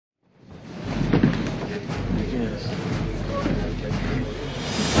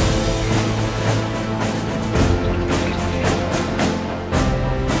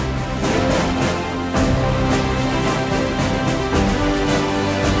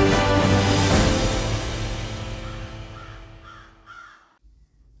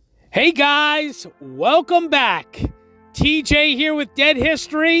Hey guys, welcome back. TJ here with Dead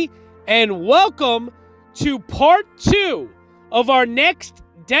History, and welcome to part 2 of our next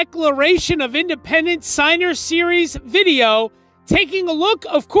Declaration of Independence Signer Series video, taking a look,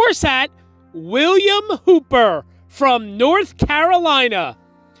 of course, at WilliamHooper from North Carolina.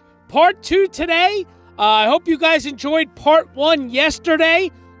 Part 2 today. I hope you guys enjoyed part 1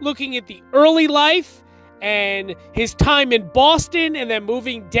 yesterday, looking at the early life and his time in Boston and then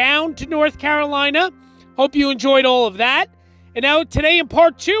moving down to North Carolina. Hope you enjoyed all of that. And now today in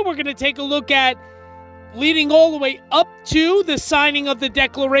part 2, we're going to take a look at leading all the way up to the signing of the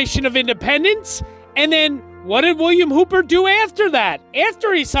Declaration of Independence. And then what did WilliamHooper do after that?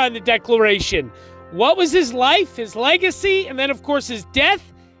 After he signed the Declaration? What was his life, his legacy, and then of course his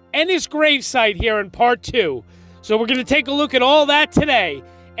death and his gravesite here in part 2. So we're going to take a look at all that today.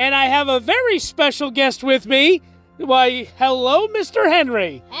 And I have a very special guest with me. Why, hello, Mr.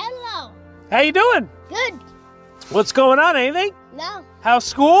 Henry. Hello. How you doing? Good. What's going on? Anything? No. How's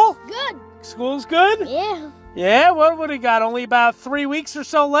school? Good. School's good? Yeah. Yeah? What do we got? Only about 3 weeks or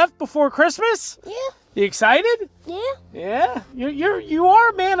so left before Christmas? Yeah. You excited? Yeah. Yeah? You are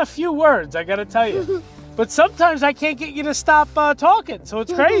a man of few words, I gotta tell you. But sometimes I can't get you to stop talking, so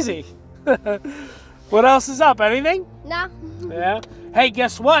it's crazy. What else is up? Anything? No. Yeah? Hey,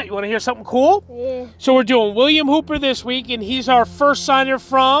 guess what? You want to hear something cool? Yeah. So we're doing WilliamHooper this week, and he's our first signer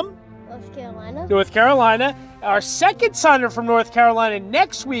from North Carolina. North Carolina. Our second signer from North Carolina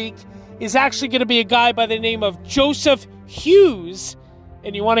next week is actually going to be a guy by the name of Joseph Hughes.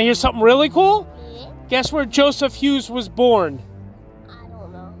 And you want to hear something really cool? Yeah. Guess where Joseph Hughes was born? I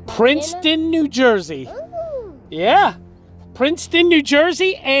don't know. Princeton, New Jersey. Ooh. Yeah. Princeton, New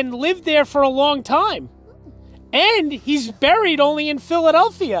Jersey, and lived there for a long time. And he's buried only in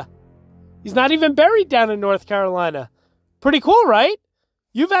Philadelphia. He's not even buried down in North Carolina. Pretty cool, right?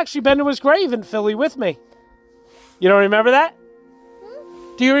 You've actually been to his grave in Philly with me. You don't remember that?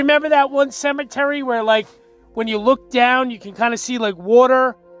 Do you remember that one cemetery where, like, when you look down, you can kind of see, like,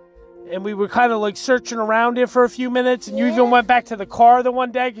 water? And we were kind of, like, searching around it for a few minutes. And you even went back to the car the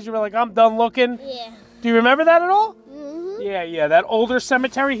one day because you were like, I'm done looking. Yeah. Do you remember that at all? Mm-hmm. Yeah. That older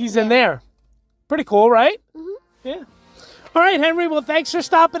cemetery, he's in there. Pretty cool, right? Mm-hmm. Yeah. All right, Henry. Well, thanks for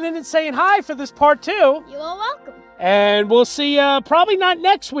stopping in and saying hi for this part 2. You are welcome. And we'll see you probably not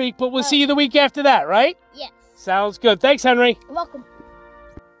next week, but we'll see you the week after that, right? Yes. Sounds good. Thanks, Henry. You're welcome.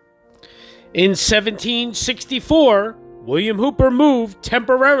 In 1764, WilliamHooper moved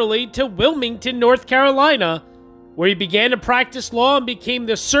temporarily to Wilmington, North Carolina, where he began to practice law and became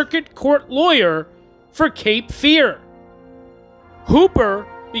the circuit court lawyer for Cape Fear. Hooper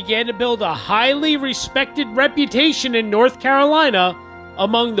began to build a highly respected reputation in North Carolina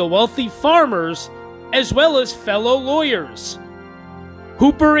among the wealthy farmers as well as fellow lawyers.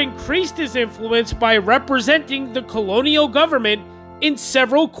 Hooper increased his influence by representing the colonial government in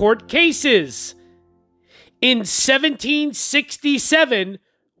several court cases. In 1767,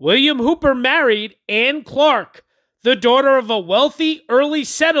 WilliamHooper married Anne Clark, the daughter of a wealthy early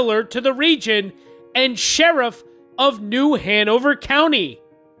settler to the region and sheriff of New Hanover County.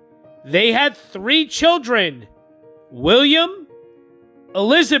 They had 3 children, William,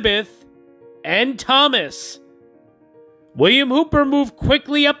 Elizabeth, and Thomas. WilliamHooper moved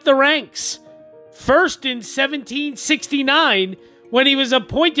quickly up the ranks, first in 1769 when he was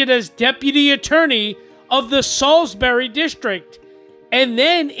appointed as deputy attorney of the Salisbury district, and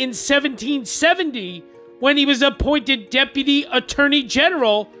then in 1770 when he was appointed deputy attorney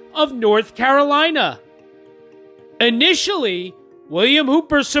general of North Carolina. Initially,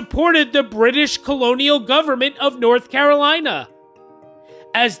 WilliamHooper supported the British colonial government of North Carolina.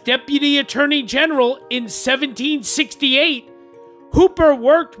 As Deputy Attorney General in 1768, Hooper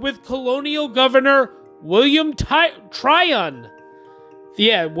worked with colonial governor William Tryon.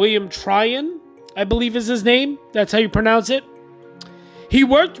 Yeah, William Tryon, I believe is his name. That's how you pronounce it. He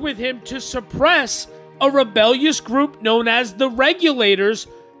worked with him to suppress a rebellious group known as the Regulators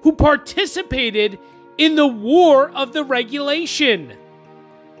who participated in the War of the Regulation.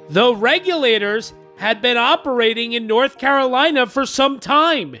 The Regulators had been operating in North Carolina for some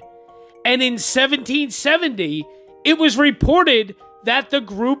time, and in 1770, it was reported that the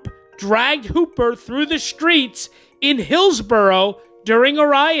group dragged Hooper through the streets in Hillsborough during a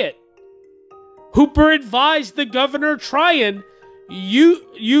riot. Hooper advised the Governor Tryon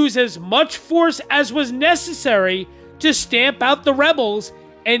use as much force as was necessary to stamp out the rebels,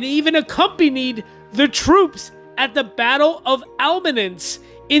 and even accompanied the troops at the Battle of Almanance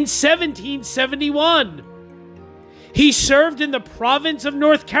in 1771. He served in the province of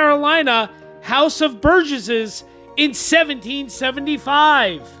North Carolina House of Burgesses in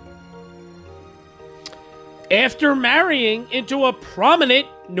 1775. After marrying into a prominent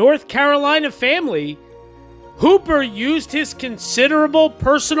North Carolina family, Hooper used his considerable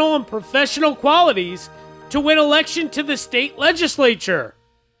personal and professional qualities to win election to the state legislature.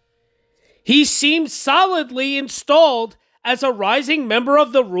 He seemed solidly installed as a rising member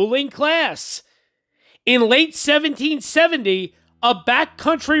of the ruling class. In late 1770, a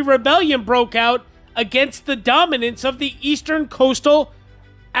backcountry rebellion broke out against the dominance of the eastern coastal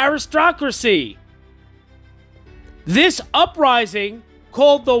aristocracy. This uprising,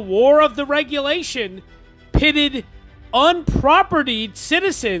 called the War of the Regulation, pitted unpropertied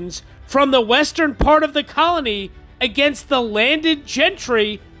citizens from the western part of the colony against the landed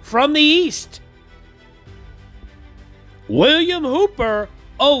gentry from the east. William Hooper,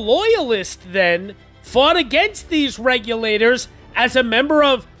 a loyalist then, fought against these regulators as a member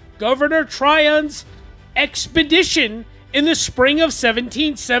of Governor Tryon's expedition in the spring of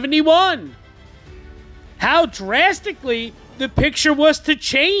 1771. How drastically the picture was to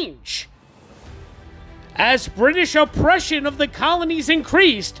change. As British oppression of the colonies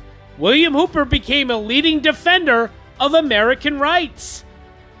increased, William Hooper became a leading defender of American rights.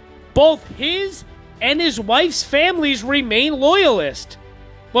 Both his and his wife's families remained loyalist,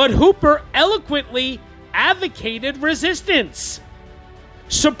 but Hooper eloquently advocated resistance.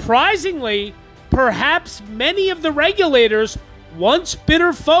 Surprisingly, perhaps many of the regulators, once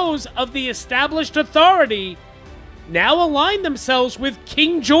bitter foes of the established authority, now aligned themselves with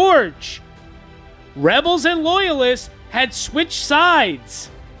King George. Rebels and loyalists had switched sides.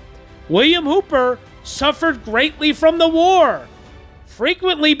 William Hooper suffered greatly from the war,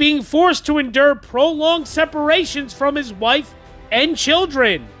 frequently being forced to endure prolonged separations from his wife and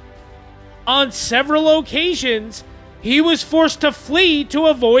children. On several occasions, he was forced to flee to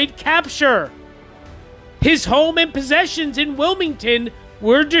avoid capture. His home and possessions in Wilmington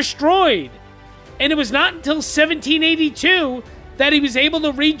were destroyed, and it was not until 1782 that he was able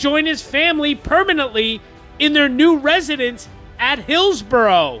to rejoin his family permanently in their new residence at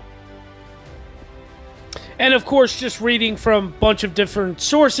Hillsborough. And of course, just reading from a bunch of different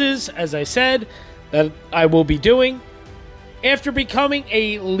sources, as I said, that I will be doing. After becoming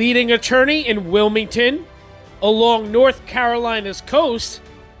a leading attorney in Wilmington, along North Carolina's coast,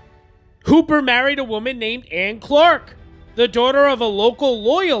 Hooper married a woman named Anne Clark, the daughter of a local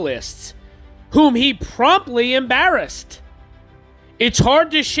loyalist, whom he promptly embarrassed. It's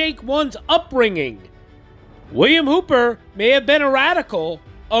hard to shake one's upbringing. William Hooper may have been a radical,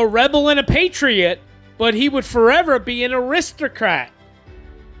 a rebel, and a patriot, but he would forever be an aristocrat.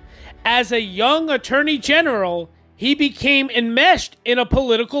 As a young attorney general, he became enmeshed in a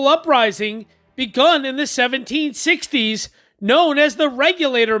political uprising begun in the 1760s, known as the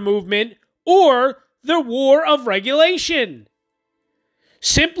Regulator Movement or the War of Regulation.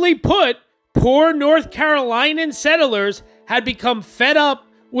 Simply put, poor North Carolinian settlers had become fed up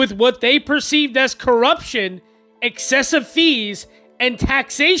with what they perceived as corruption, excessive fees, and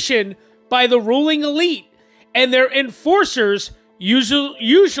taxation by the ruling elite and their enforcers,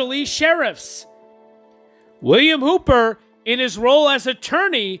 usually sheriffs. William Hooper, in his role as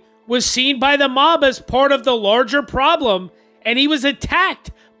attorney, was seen by the mob as part of the larger problem, and he was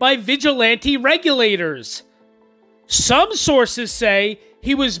attacked by vigilante regulators. Some sources say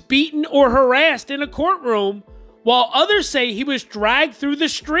he was beaten or harassed in a courtroom, while others say he was dragged through the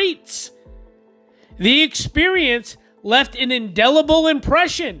streets. The experience left an indelible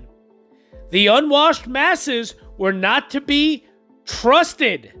impression. The unwashed masses were not to be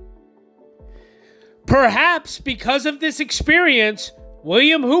trusted. Perhaps because of this experience,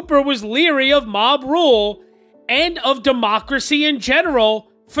 William Hooper was leery of mob rule and of democracy in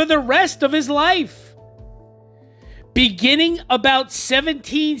general for the rest of his life. Beginning about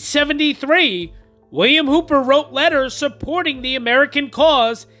 1773, William Hooper wrote letters supporting the American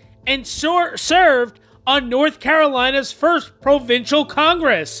cause and served on North Carolina's first provincial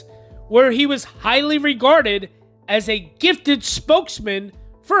Congress, where he was highly regarded as a gifted spokesman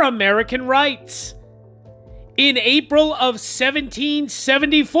for American rights. In April of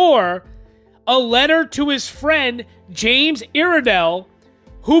 1774, a letter to his friend James Iredell,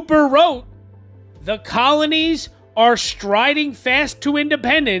 Hooper wrote, "The colonies are striding fast to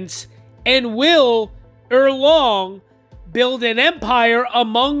independence and will, ere long, build an empire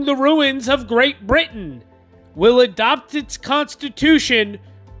among the ruins of Great Britain, will adopt its constitution,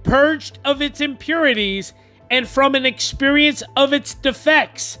 purged of its impurities and from an experience of its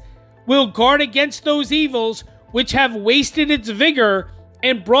defects, will guard against those evils which have wasted its vigor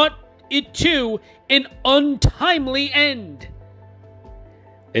and brought it to an untimely end."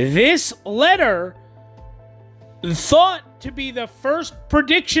 This letter, thought to be the first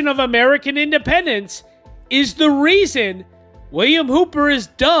prediction of American independence, is the reason William Hooper is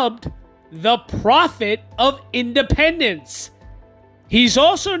dubbed the Prophet of Independence. He's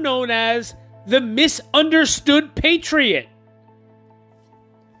also known as the Misunderstood Patriot.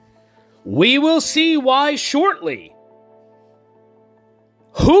 We will see why shortly.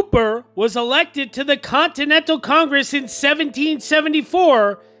 Hooper was elected to the Continental Congress in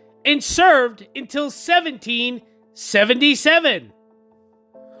 1774 and served until 1777.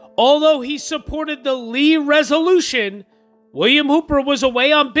 Although he supported the Lee Resolution, William Hooper was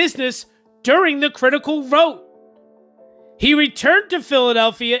away on business during the critical vote. He returned to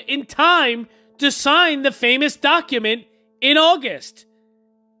Philadelphia in time to sign the famous document in August.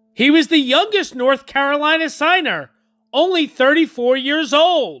 He was the youngest North Carolina signer, only 34 years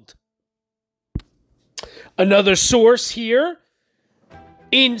old. Another source here.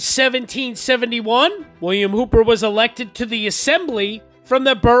 In 1771, William Hooper was elected to the Assembly from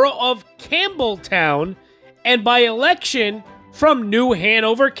the borough of Campbelltown, and by election from New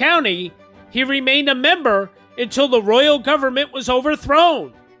Hanover County, he remained a member until the royal government was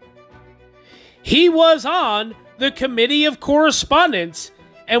overthrown. He was on the Committee of Correspondence,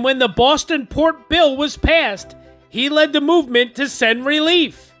 and when the Boston Port Bill was passed, he led the movement to send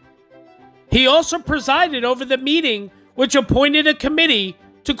relief. He also presided over the meeting which appointed a committee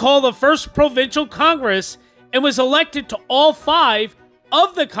to call the first provincial Congress and was elected to all 5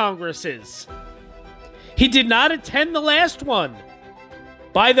 of the Congresses. He did not attend the last one.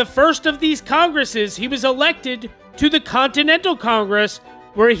 By the first of these Congresses, he was elected to the Continental Congress,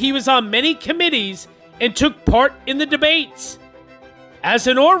 where he was on many committees and took part in the debates. As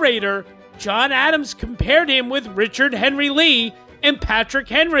an orator, John Adams compared him with Richard Henry Lee and Patrick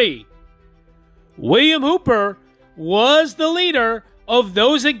Henry. William Hooper was the leader of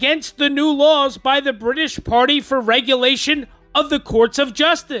those against the new laws by the British Party for regulation of the courts of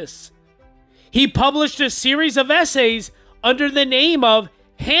justice. He published a series of essays under the name of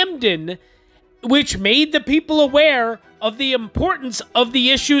Hamden, which made the people aware of the importance of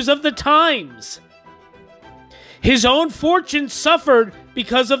the issues of the times. His own fortune suffered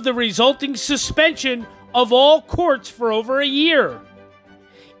because of the resulting suspension of all courts for over a year.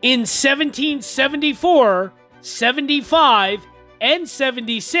 In 1774, 75, and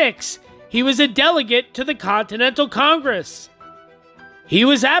 76, he was a delegate to the Continental Congress. He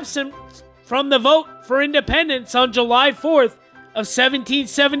was absent from the vote for independence on July 4th of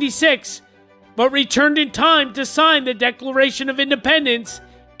 1776, but returned in time to sign the Declaration of Independence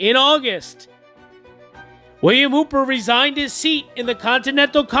in August. William Hooper resigned his seat in the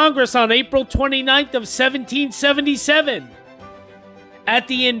Continental Congress on April 29th of 1777. At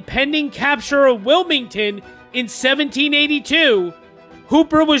the impending capture of Wilmington in 1782,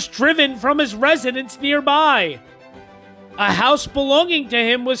 Hooper was driven from his residence nearby. A house belonging to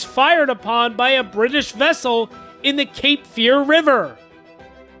him was fired upon by a British vessel in the Cape Fear River.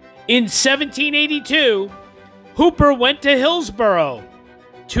 In 1782, Hooper went to Hillsborough.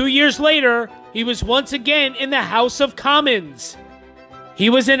 2 years later, he was once again in the House of Commons. He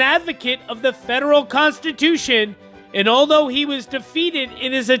was an advocate of the federal Constitution, and although he was defeated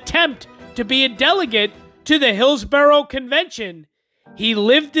in his attempt to be a delegate to the Hillsborough Convention, he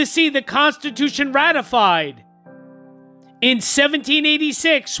lived to see the Constitution ratified. In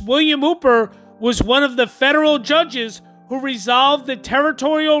 1786, William Hooper was one of the federal judges who resolved the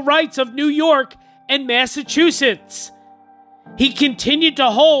territorial rights of New York and Massachusetts. He continued to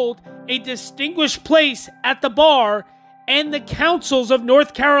hold a distinguished place at the bar and the councils of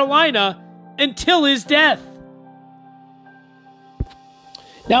North Carolina until his death.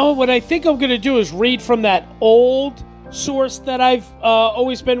 Now, what I think I'm going to do is read from that old source that I've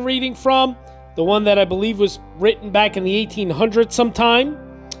always been reading from, the one that I believe was written back in the 1800s sometime.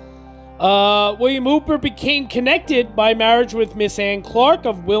 William Hooper became connected by marriage with Miss Anne Clark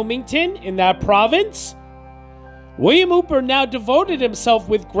of Wilmington in that province. William Hooper now devoted himself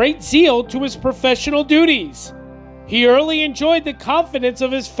with great zeal to his professional duties. He early enjoyed the confidence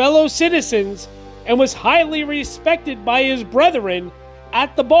of his fellow citizens and was highly respected by his brethren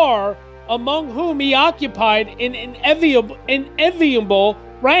at the bar, among whom he occupied an enviable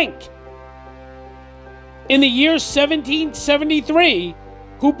rank. In the year 1773,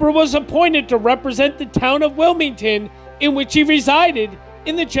 Hooper was appointed to represent the town of Wilmington, in which he resided,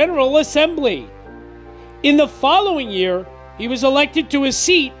 in the General Assembly. In the following year, he was elected to a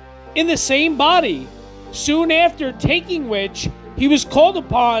seat in the same body, soon after taking which he was called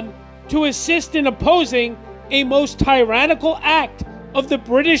upon to assist in opposing a most tyrannical act of the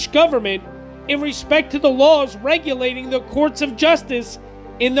British government in respect to the laws regulating the courts of justice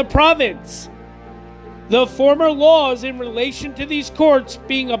in the province. The former laws in relation to these courts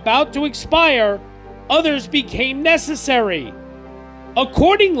being about to expire, others became necessary.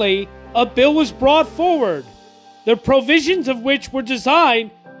 Accordingly, a bill was brought forward, the provisions of which were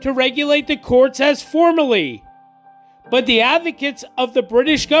designed to regulate the courts as formerly. But the advocates of the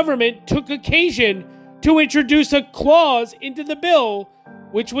British government took occasion to introduce a clause into the bill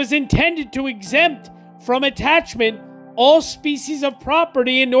which was intended to exempt from attachment all species of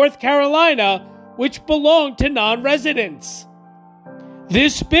property in North Carolina which belonged to non-residents.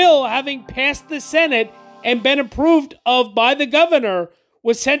 This bill, having passed the Senate and been approved of by the governor,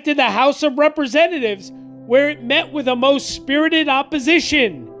 was sent to the House of Representatives, where it met with a most spirited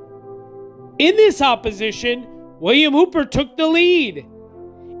opposition. In this opposition, WilliamHooper took the lead.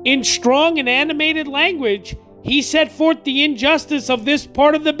 In strong and animated language, he set forth the injustice of this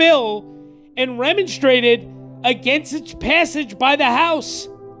part of the bill and remonstrated against its passage by the House.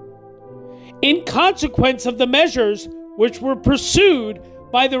 In consequence of the measures which were pursued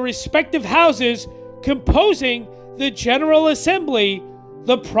by the respective houses composing the General Assembly,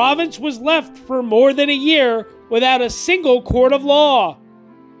 the province was left for more than a year without a single court of law.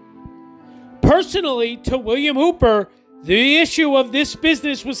 Personally, to WilliamHooper, the issue of this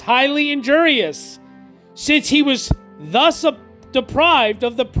business was highly injurious, since he was thus deprived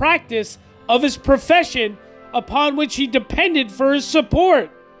of the practice of his profession upon which he depended for his support.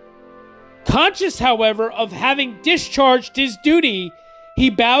 Conscious, however, of having discharged his duty, he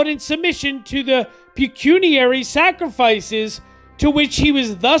bowed in submission to the pecuniary sacrifices to which he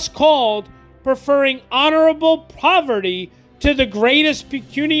was thus called, preferring honorable poverty to the greatest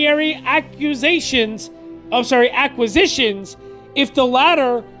pecuniary acquisitions, if the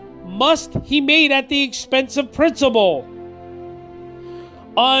latter must he made at the expense of principle.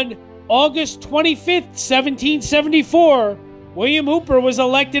 On August 25th, 1774, WilliamHooper was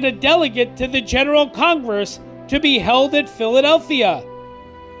elected a delegate to the General Congress to be held at Philadelphia.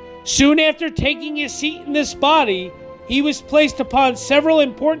 Soon after taking his seat in this body, he was placed upon several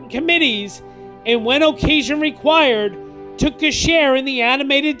important committees, and when occasion required, took a share in the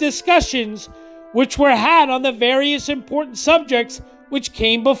animated discussions which were had on the various important subjects which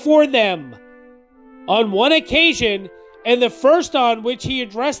came before them. On one occasion, and the first on which he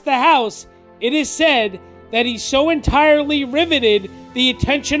addressed the House, it is said that he so entirely riveted the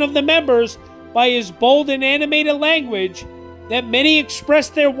attention of the members by his bold and animated language that many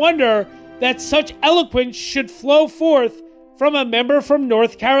expressed their wonder that such eloquence should flow forth from a member from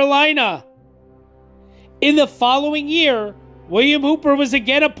North Carolina. In the following year, WilliamHooper was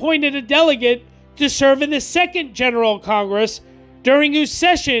again appointed a delegate to serve in the Second General Congress, during whose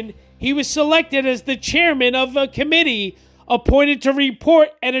session he was selected as the chairman of a committee appointed to report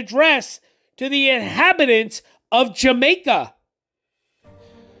and address to the inhabitants of Jamaica.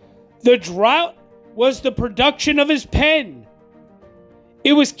 The drought was the production of his pen.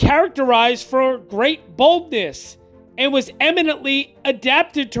 It was characterized for great boldness and was eminently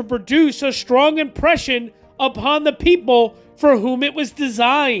adapted to produce a strong impression upon the people for whom it was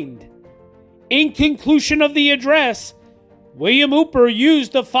designed. In conclusion of the address, WilliamHooper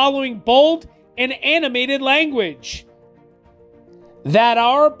used the following bold and animated language: that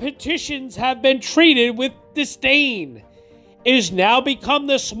our petitions have been treated with disdain is now become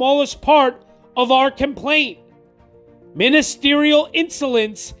the smallest part of our complaint. Ministerial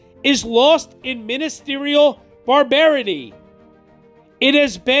insolence is lost in ministerial barbarity. It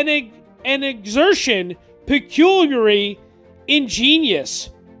has been an exertion peculiarly ingenious,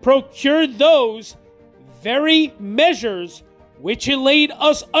 procured those very measures which it laid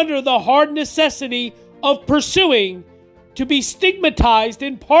us under the hard necessity of pursuing, to be stigmatized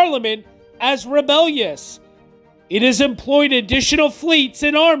in Parliament as rebellious. It has employed additional fleets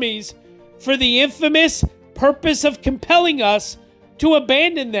and armies for the infamous purpose of compelling us to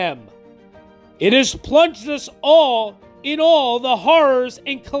abandon them. It has plunged us all in all the horrors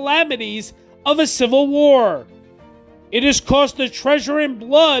and calamities of a civil war. It has cost the treasure and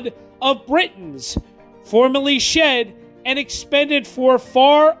blood of Britons, formerly shed and expended for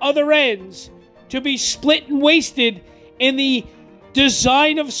far other ends, to be split and wasted in the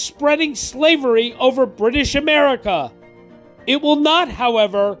design of spreading slavery over British America. It will not,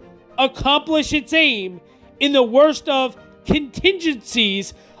 however, accomplish its aim. In the worst of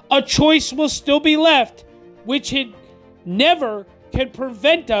contingencies, a choice will still be left, which it never can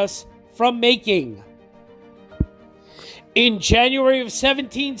prevent us from making. In January of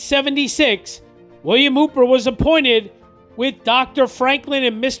 1776, WilliamHooper was appointed, with Dr. Franklin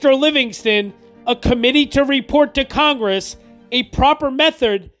and Mr. Livingston, a committee to report to Congress a proper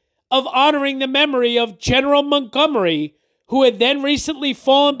method of honoring the memory of General Montgomery, who had then recently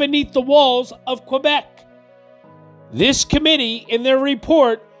fallen beneath the walls of Quebec. This committee, in their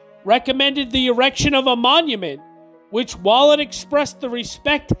report, recommended the erection of a monument, which, while it expressed the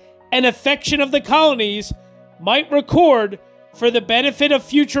respect and affection of the colonies, might record, for the benefit of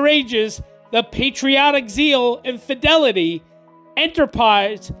future ages, the patriotic zeal and fidelity,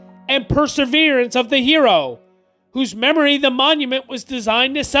 enterprise, and perseverance of the hero, whose memory the monument was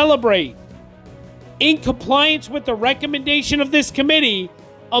designed to celebrate. In compliance with the recommendation of this committee,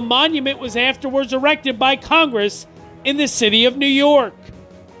 a monument was afterwards erected by Congress in the city of New York.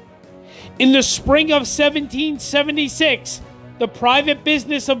 In the spring of 1776, the private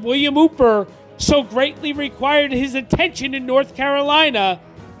business of WilliamHooper so greatly required his attention in North Carolina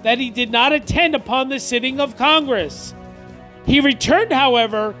that he did not attend upon the sitting of Congress. He returned,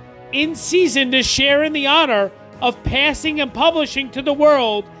 however, in season to share in the honor of passing and publishing to the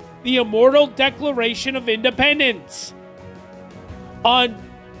world the immortal Declaration of Independence. On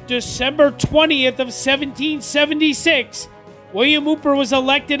December 20th of 1776, WilliamHooper was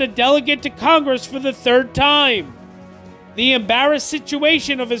elected a delegate to Congress for the third time. The embarrassed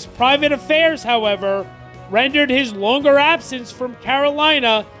situation of his private affairs, however, rendered his longer absence from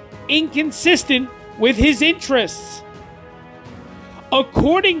Carolina inconsistent with his interests.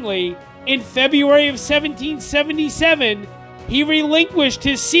 Accordingly, in February of 1777, he relinquished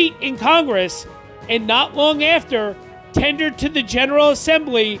his seat in Congress and not long after tendered to the General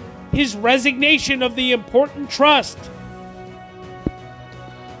Assembly his resignation of the important trust.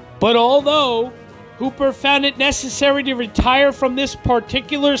 But although Hooper found it necessary to retire from this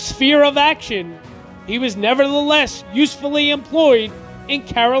particular sphere of action, he was nevertheless usefully employed in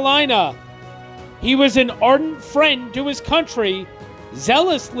Carolina. He was an ardent friend to his country,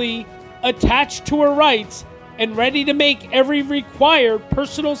 zealously attached to her rights, and ready to make every required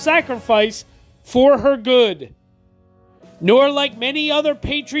personal sacrifice for her good. Nor, like many other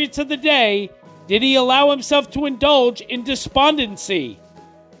patriots of the day, did he allow himself to indulge in despondency.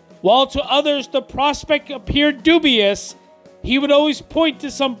 While to others the prospect appeared dubious, he would always point to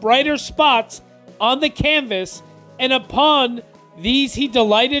some brighter spots on the canvas, and upon these he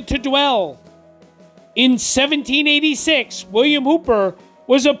delighted to dwell. In 1786, WilliamHooper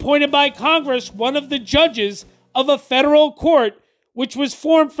was appointed by Congress one of the judges of a federal court which was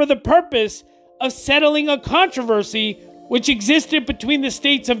formed for the purpose of settling a controversy which existed between the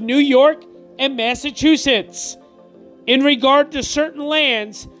states of New York and Massachusetts in regard to certain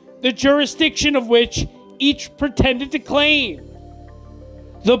lands, the jurisdiction of which each pretended to claim.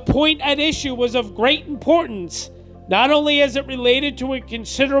 The point at issue was of great importance, not only as it related to a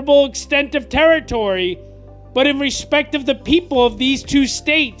considerable extent of territory, but in respect of the people of these two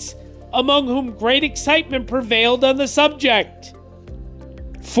states, among whom great excitement prevailed on the subject.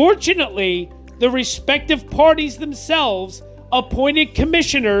 Fortunately, the respective parties themselves appointed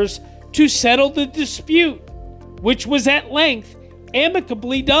commissioners to settle the dispute, which was at length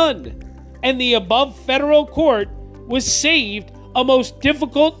amicably done, and the above federal court was saved a most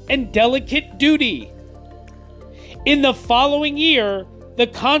difficult and delicate duty. In the following year, the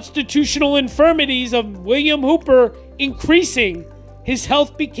constitutional infirmities of WilliamHooper increasing, his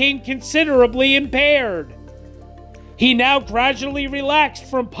health became considerably impaired. He now gradually relaxed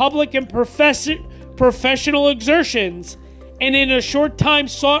from public and professional exertions, and in a short time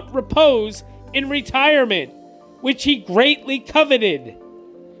sought repose in retirement, which he greatly coveted.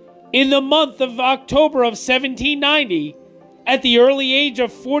 In the month of October of 1790, at the early age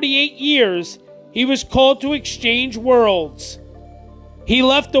of 48 years, he was called to exchange worlds. He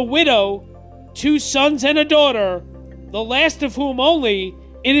left a widow, 2 sons and a daughter, the last of whom only,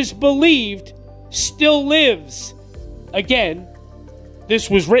 it is believed, still lives. Again, this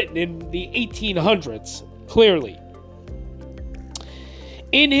was written in the 1800s, clearly.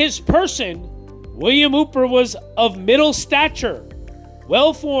 In his person, WilliamHooper was of middle stature,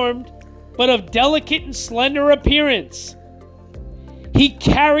 well-formed, but of delicate and slender appearance. He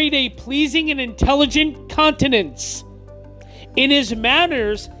carried a pleasing and intelligent countenance. In his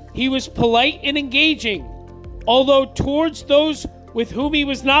manners, he was polite and engaging, although towards those with whom he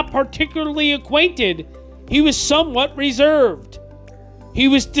was not particularly acquainted, he was somewhat reserved. He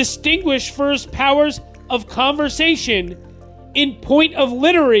was distinguished for his powers of conversation. In point of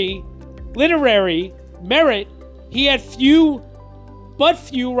literary merit, he had but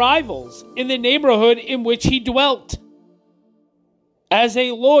few rivals in the neighborhood in which he dwelt. As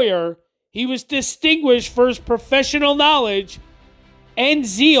a lawyer, he was distinguished for his professional knowledge and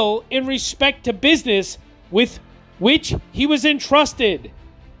zeal in respect to business with which he was entrusted.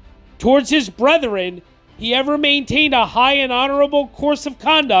 Towards his brethren, he ever maintained a high and honorable course of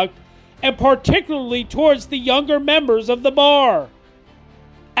conduct, and particularly towards the younger members of the bar.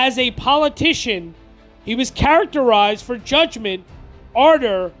 As a politician, he was characterized for judgment,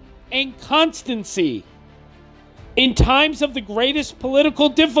 ardor, and constancy. In times of the greatest political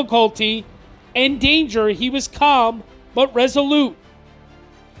difficulty and danger, he was calm but resolute.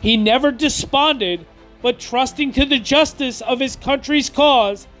 He never desponded, but trusting to the justice of his country's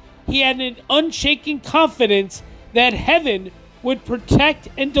cause, he had an unshaken confidence that heaven would protect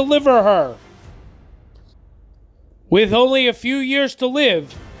and deliver her. With only a few years to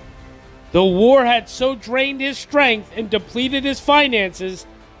live, the war had so drained his strength and depleted his finances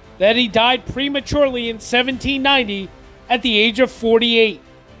that he died prematurely in 1790 at the age of 48.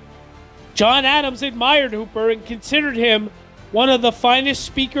 John Adams admired Hooper and considered him one of the finest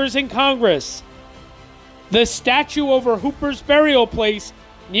speakers in Congress. The statue over Hooper's burial place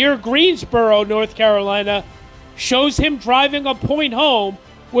near Greensboro, North Carolina, shows him driving a point home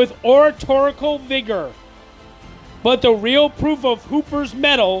with oratorical vigor. But the real proof of Hooper's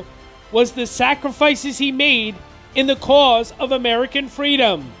mettle was the sacrifices he made in the cause of American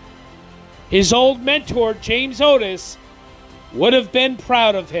freedom. His old mentor, James Otis, would have been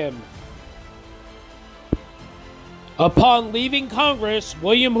proud of him. Upon leaving Congress,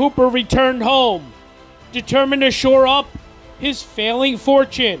 William Hooper returned home, determined to shore up his failing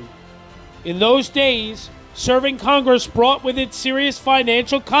fortune. In those days, serving Congress brought with it serious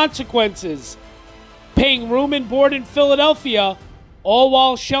financial consequences. Paying room and board in Philadelphia, all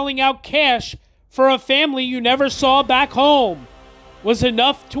while shelling out cash for a family you never saw back home, was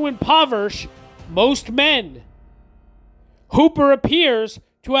enough to impoverish most men. Hooper appears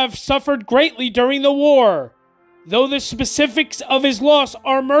to have suffered greatly during the war, though the specifics of his loss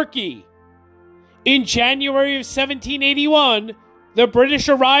are murky. In January of 1781, the British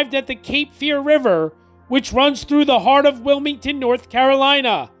arrived at the Cape Fear River, which runs through the heart of Wilmington, North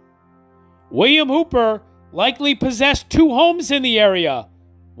Carolina. William Hooper likely possessed two homes in the area,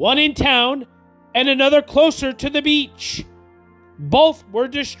 one in town and another closer to the beach. Both were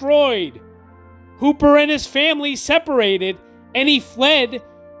destroyed. Hooper and his family separated, and he fled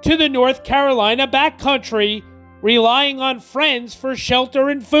to the North Carolina backcountry, relying on friends for shelter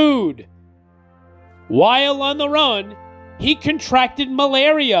and food. While on the run, he contracted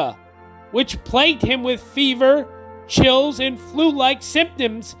malaria, which plagued him with fever, chills, and flu-like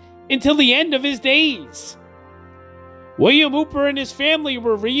symptoms until the end of his days. William Hooper and his family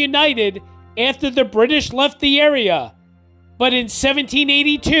were reunited after the British left the area, but in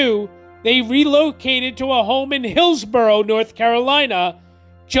 1782, they relocated to a home in Hillsborough, North Carolina,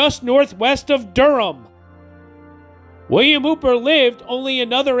 just northwest of Durham. William Hooper lived only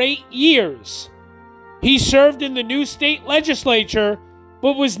another 8 years. He served in the new state legislature,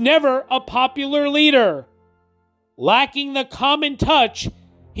 but was never a popular leader. Lacking the common touch,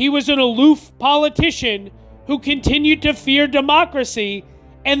 he was an aloof politician who continued to fear democracy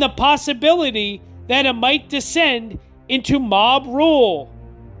and the possibility that it might descend into mob rule.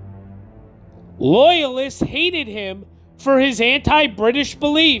 Loyalists hated him for his anti-British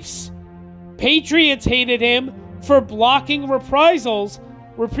beliefs. Patriots hated him for blocking reprisals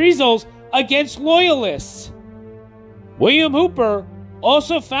against loyalists. William Hooper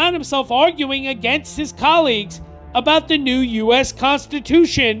also found himself arguing against his colleagues about the new U.S.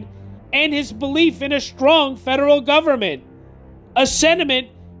 Constitution and his belief in a strong federal government, a sentiment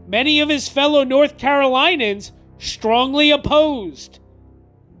many of his fellow North Carolinians strongly opposed.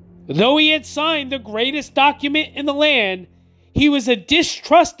 Though he had signed the greatest document in the land, he was a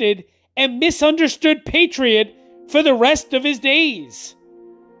distrusted and misunderstood patriot for the rest of his days.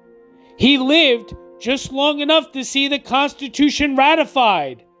 He lived just long enough to see the Constitution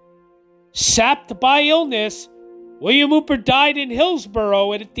ratified. Sapped by illness, William Hooper died in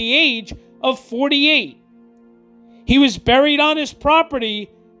Hillsborough at the age of 48. He was buried on his property,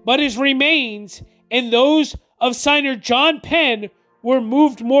 but his remains and those of signer John Penn were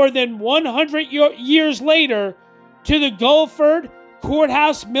moved more than 100 years later to the Guilford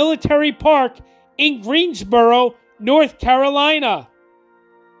Courthouse Military Park in Greensboro, North Carolina.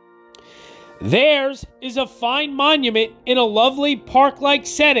 Theirs is a fine monument in a lovely park-like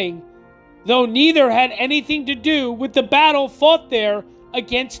setting, though neither had anything to do with the battle fought there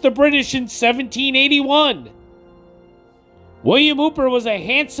against the British in 1781. William Hooper was a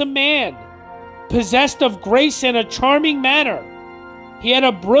handsome man, possessed of grace and a charming manner. He had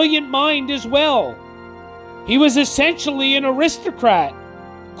a brilliant mind as well. He was essentially an aristocrat,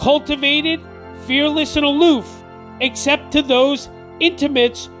 cultivated, fearless, and aloof, except to those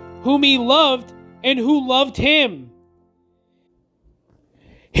intimates whom he loved and who loved him.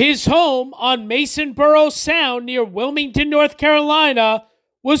 His home on Masonboro Sound near Wilmington, North Carolina,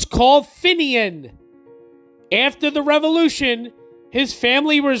 was called Finian. After the Revolution, his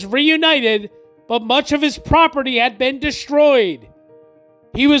family was reunited, but much of his property had been destroyed.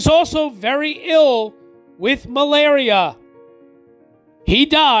 He was also very ill with malaria. He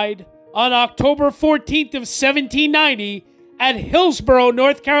died on October 14th of 1790 at Hillsborough,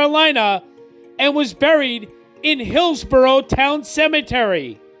 North Carolina, and was buried in Hillsborough Town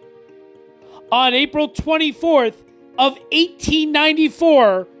Cemetery. On April 24th of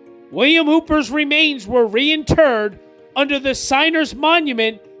 1894, William Hooper's remains were reinterred under the Signers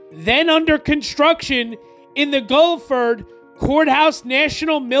Monument, then under construction, in the Guilford Courthouse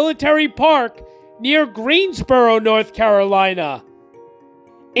National Military Park near Greensboro, North Carolina.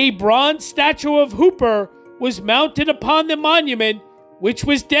 A bronze statue of Hooper was mounted upon the monument, which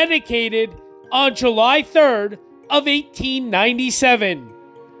was dedicated on July 3rd of 1897.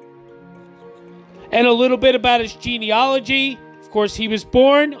 And a little bit about his genealogy. Of course, he was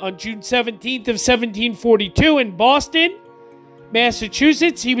born on June 17th of 1742 in Boston,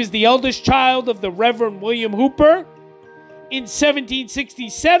 Massachusetts. He was the eldest child of the Reverend William Hooper. In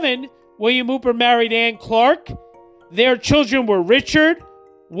 1767, William Hooper married Anne Clark. Their children were Richard,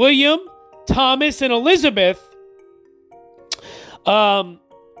 William, Thomas, and Elizabeth. And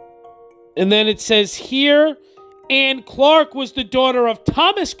then it says here, Anne Clark was the daughter of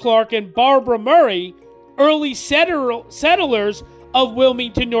Thomas Clark and Barbara Murray, early settlers of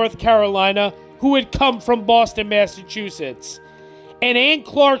Wilmington, North Carolina, who had come from Boston, Massachusetts. And Anne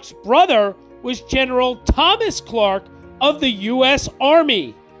Clark's brother was General Thomas Clark of the U.S.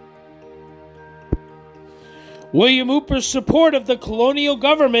 Army. William Hooper's support of the colonial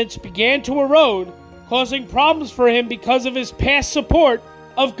governments began to erode, causing problems for him because of his past support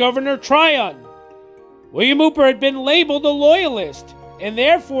of Governor Tryon. William Hooper had been labeled a loyalist, and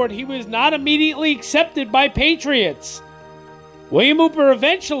therefore he was not immediately accepted by patriots. William Hooper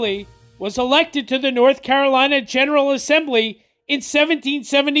eventually was elected to the North Carolina General Assembly in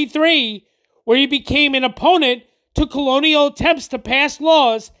 1773, where he became an opponent to colonial attempts to pass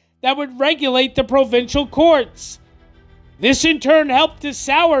laws that would regulate the provincial courts. This in turn helped to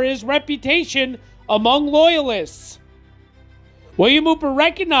sour his reputation among loyalists. William Hooper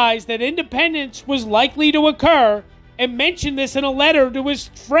recognized that independence was likely to occur and mentioned this in a letter to his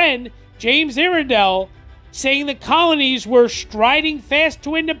friend James Iredell, saying the colonies were striding fast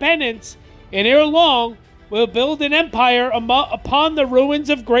to independence and ere long will build an empire upon the ruins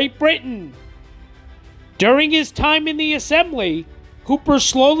of Great Britain. During his time in the Assembly, Hooper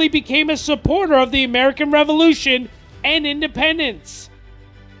slowly became a supporter of the American Revolution and independence.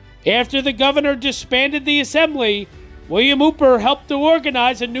 After the governor disbanded the Assembly, William Hooper helped to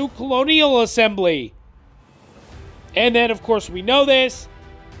organize a new colonial assembly. And then, of course, we know this.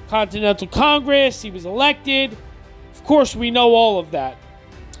 Continental Congress, he was elected. Of course, we know all of that.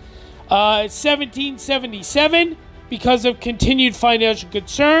 1777, because of continued financial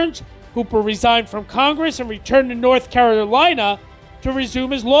concerns, Hooper resigned from Congress and returned to North Carolina to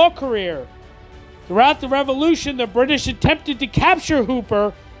resume his law career. Throughout the Revolution, the British attempted to capture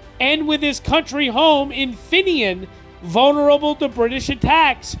Hooper, and with his country home in Finian vulnerable to British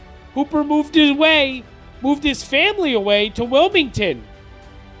attacks, Hooper moved his family away to Wilmington.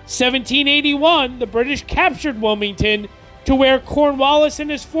 1781, the British captured Wilmington, to where Cornwallis and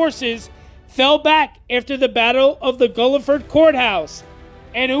his forces fell back after the Battle of the Guilford Courthouse,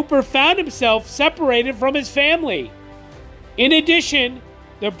 and Hooper found himself separated from his family. In addition,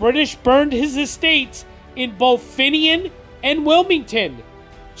 the British burned his estates in both Finian and Wilmington,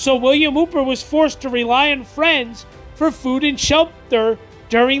 so William Hooper was forced to rely on friends for food and shelter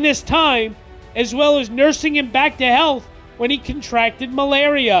during this time, as well as nursing him back to health when he contracted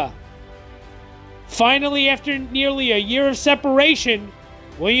malaria. Finally, after nearly a year of separation,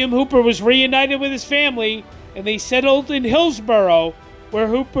 William Hooper was reunited with his family, and they settled in Hillsborough, where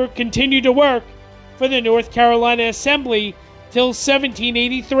Hooper continued to work for the North Carolina Assembly till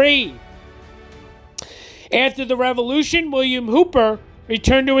 1783. After the Revolution, William Hooper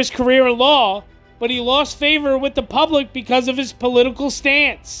returned to his career in law, but he lost favor with the public because of his political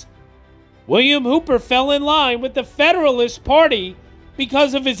stance. William Hooper fell in line with the Federalist Party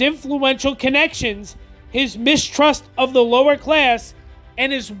because of his influential connections, his mistrust of the lower class,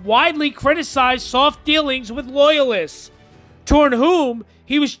 and his widely criticized soft dealings with loyalists, toward whom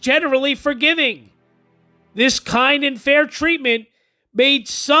he was generally forgiving. This kind and fair treatment made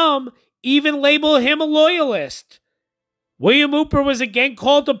some even label him a loyalist. William Hooper was again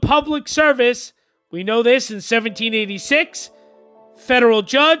called to public service. We know this in 1786. Federal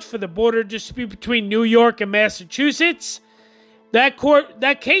judge for the border dispute between New York and Massachusetts. That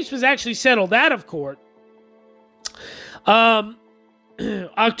case was actually settled out of court.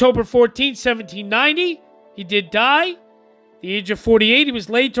 October 14, 1790, he did die. At the age of 48, he was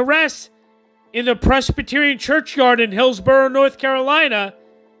laid to rest in the Presbyterian churchyard in Hillsborough, North Carolina,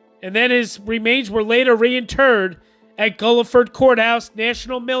 and then his remains were later reinterred at Gulliford Courthouse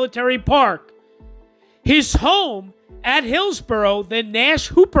National Military Park. His home at Hillsborough, the Nash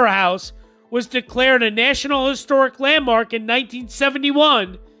Hooper House, was declared a National Historic Landmark in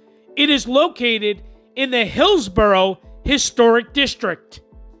 1971. It is located in the Hillsborough Historic District.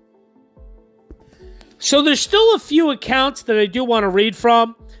 So there's still a few accounts that I do want to read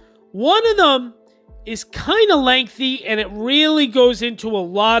from. One of them is kind of lengthy, and it really goes into a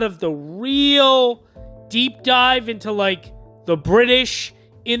lot of the real deep dive into, like, the British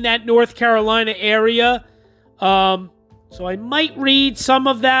in that North Carolina area. So I might read some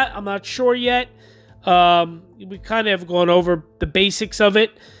of that. I'm not sure yet. We kind of have gone over the basics of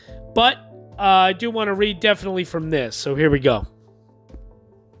it, but I do want to read definitely from this. So here we go.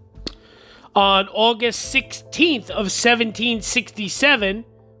 On August 16th of 1767,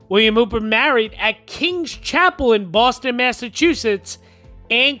 William Hooper married at King's Chapel in Boston, Massachusetts,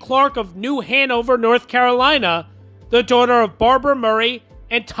 Anne Clark of New Hanover, North Carolina, the daughter of Barbara Murray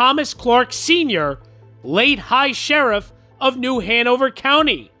and Thomas Clark Sr., late High Sheriff of New Hanover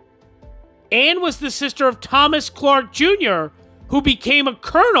County. Anne was the sister of Thomas Clark Jr., who became a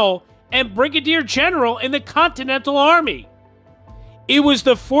colonel and brigadier general in the Continental Army. It was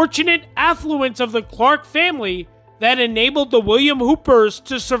the fortunate affluence of the Clark family that enabled the William Hoopers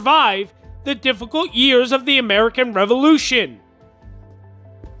to survive the difficult years of the American Revolution.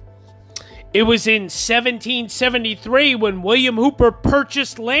 It was in 1773 when William Hooper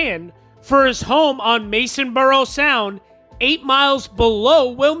purchased land for his home on Masonboro Sound, 8 miles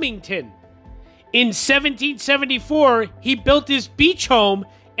below Wilmington. In 1774, he built his beach home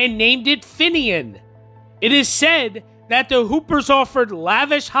and named it Finian. It is said that the Hoopers offered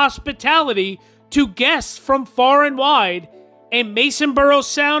lavish hospitality to guests from far and wide, and Masonboro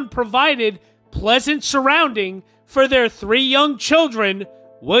Sound provided pleasant surrounding for their 3 young children,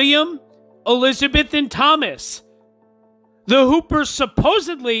 William, Elizabeth, and Thomas. The Hoopers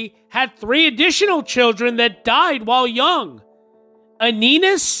supposedly had 3 additional children that died while young: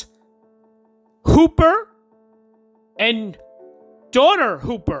 Aeneas Hooper and daughter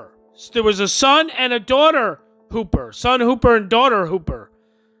Hooper. So there was a son and a daughter Hooper. Son Hooper and daughter Hooper.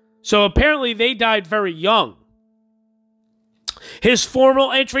 So apparently they died very young. His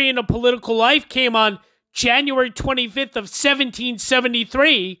formal entry into political life came on January 25th of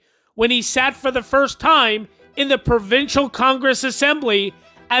 1773, when he sat for the first time in the Provincial Congress Assembly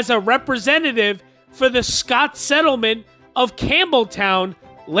as a representative for the Scots settlement of Campbelltown,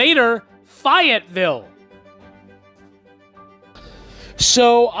 later Fayetteville.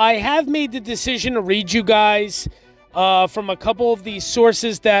 So I have made the decision to read you guys from a couple of these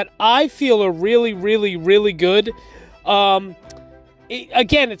sources that I feel are really, really, really good.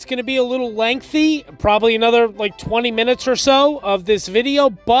 Again, it's going to be a little lengthy, probably another like 20 minutes or so of this video,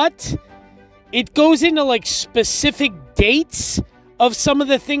 but it goes into like specific dates of some of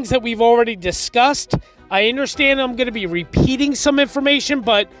the things that we've already discussed. I understand I'm going to be repeating some information,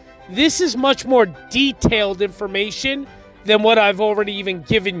 but this is much more detailed information than what I've already even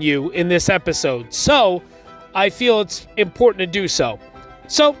given you in this episode. So I feel it's important to do so.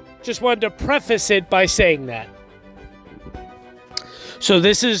 So just wanted to preface it by saying that. So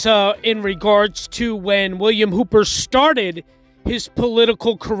this is in regards to when William Hooper started his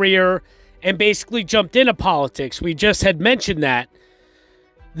political career and basically jumped into politics. We just had mentioned that.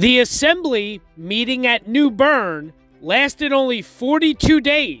 The assembly meeting at New Bern lasted only 42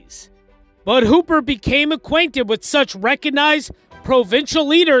 days, but Hooper became acquainted with such recognized provincial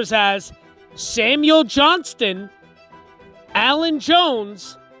leaders as Samuel Johnston, Allen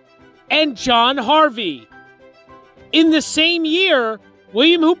Jones, and John Harvey. In the same year,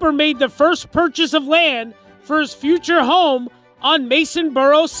 William Hooper made the first purchase of land for his future home on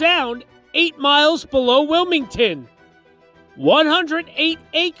Masonboro Sound, 8 miles below Wilmington. 108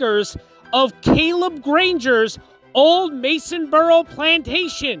 acres of Caleb Granger's old Masonboro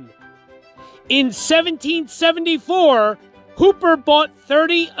plantation. In 1774, Hooper bought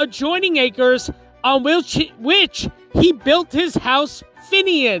 30 adjoining acres on which he built his house,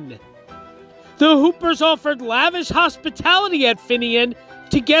 Finian. The Hoopers offered lavish hospitality at Finian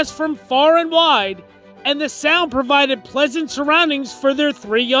to guests from far and wide, and the Sound provided pleasant surroundings for their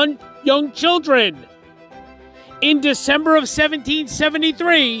 3 young children. In December of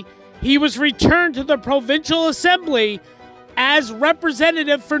 1773, he was returned to the Provincial Assembly as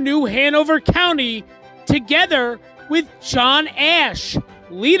representative for New Hanover County, together with John Ashe,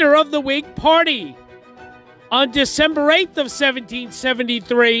 leader of the Whig Party. On December 8th of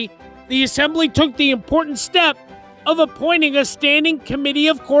 1773, the Assembly took the important step of appointing a standing committee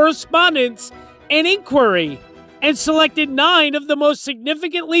of correspondence and inquiry, and selected 9 of the most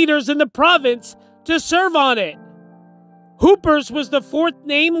significant leaders in the province to serve on it. Hooper's was the 4th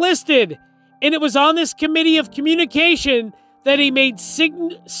name listed, and it was on this committee of communication that he made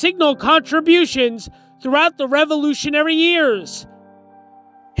signal contributions throughout the Revolutionary years.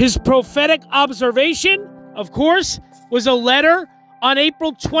 His prophetic observation, of course, was a letter on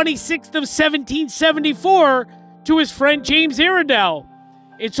April 26th of 1774 to his friend James Iredell.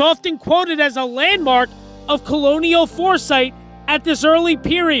 It's often quoted as a landmark of colonial foresight at this early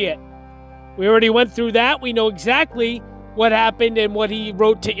period. We already went through that. We know exactly what happened and what he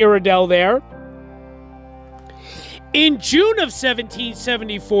wrote to Iredell there. In June of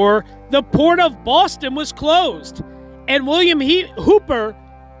 1774, the port of Boston was closed, and WilliamHooper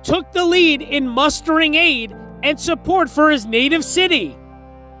took the lead in mustering aid and support for his native city.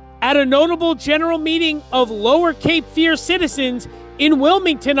 At a notable general meeting of Lower Cape Fear citizens in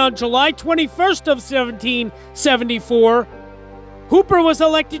Wilmington on July 21st of 1774, Hooper was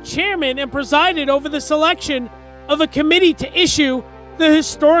elected chairman and presided over the selection of a committee to issue the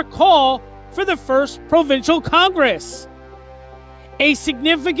historic call for the First Provincial Congress. A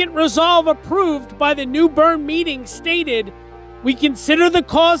significant resolve approved by the New Bern meeting stated, "We consider the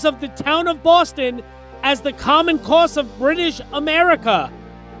cause of the town of Boston as the common cause of British America,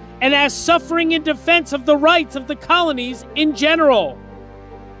 and as suffering in defense of the rights of the colonies in general.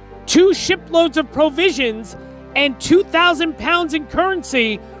 2 shiploads of provisions and 2,000 pounds in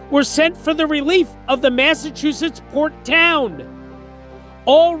currency were sent for the relief of the Massachusetts port town."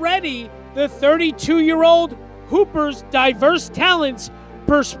 Already, the 32-year-old Hooper's diverse talents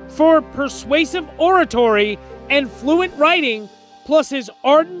for persuasive oratory and fluent writing, plus his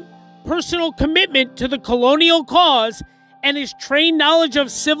ardent personal commitment to the colonial cause and his trained knowledge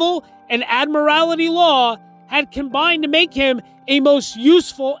of civil and admiralty law, had combined to make him a most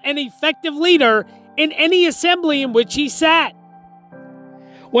useful and effective leader in any assembly in which he sat.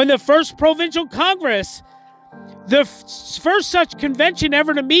 When the First Provincial Congress, the first such convention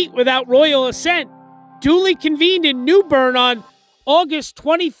ever to meet without royal assent, duly convened in New Bern on August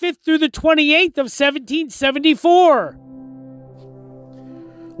 25th through the 28th of 1774.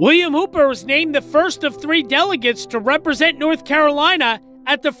 William Hooper was named the first of 3 delegates to represent North Carolina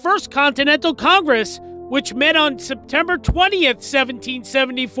at the First Continental Congress, which met on September 20th,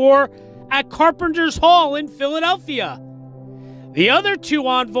 1774 at Carpenter's Hall in Philadelphia. The other 2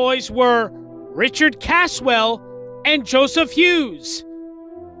 envoys were Richard Caswell and Joseph Hughes.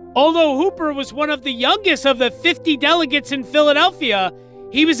 Although Hooper was one of the youngest of the 50 delegates in Philadelphia,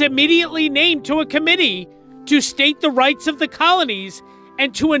 he was immediately named to a committee to state the rights of the colonies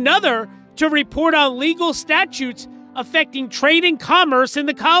and to another to report on legal statutes affecting trade and commerce in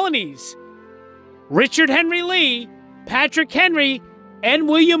the colonies. Richard Henry Lee, Patrick Henry, and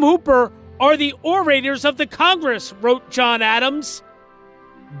William Hooper are the orators of the Congress, wrote John Adams.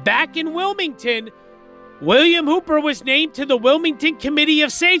 Back in Wilmington, William Hooper was named to the Wilmington Committee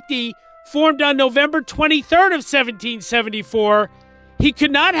of Safety, formed on November 23rd of 1774. He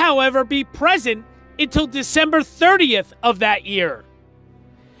could not, however, be present until December 30th of that year.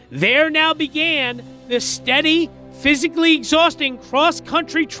 There now began the steady, physically exhausting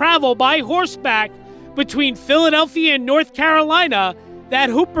cross-country travel by horseback between Philadelphia and North Carolina that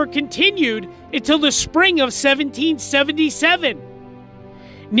Hooper continued until the spring of 1777.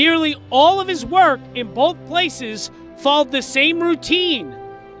 Nearly all of his work in both places followed the same routine: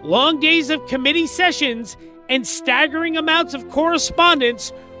 long days of committee sessions and staggering amounts of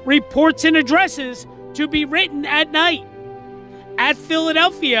correspondence, reports, and addresses to be written at night. At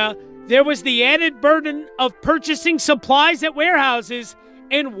Philadelphia, there was the added burden of purchasing supplies at warehouses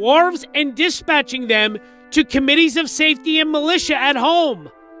and wharves and dispatching them to committees of safety and militia at home.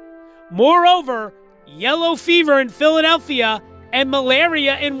 Moreover, yellow fever in Philadelphia and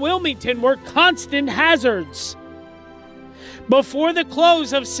malaria in Wilmington were constant hazards. Before the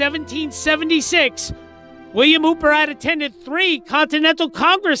close of 1776, William Hooper had attended 3 Continental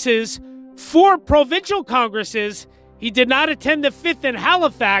Congresses, 4 Provincial Congresses. He did not attend the 5th in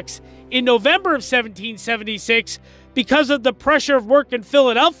Halifax in November of 1776 because of the pressure of work in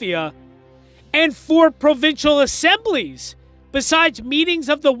Philadelphia, and 4 provincial assemblies, besides meetings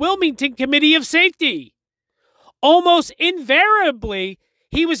of the Wilmington Committee of Safety. Almost invariably,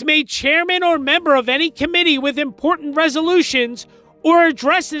 he was made chairman or member of any committee with important resolutions or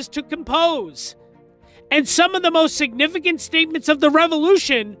addresses to compose. And some of the most significant statements of the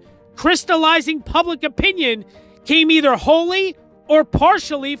Revolution, crystallizing public opinion, came either wholly or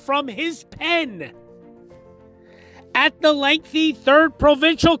partially from his pen. At the lengthy Third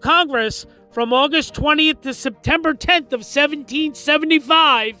Provincial Congress from August 20th to September 10th of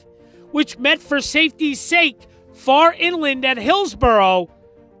 1775, which met for safety's sake far inland at Hillsborough,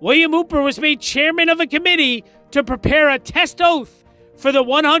 William Hooper was made chairman of a committee to prepare a test oath for the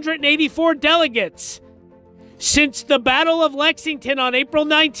 184 delegates. Since the Battle of Lexington on April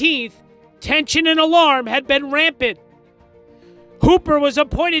 19th, tension and alarm had been rampant. Hooper was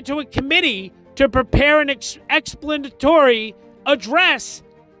appointed to a committee to prepare an explanatory address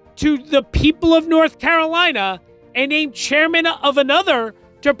to the people of North Carolina and named chairman of another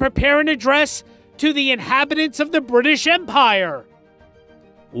to prepare an address to the inhabitants of the British Empire.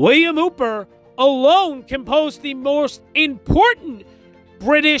 William Hooper alone composed the most important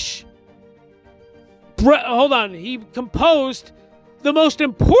British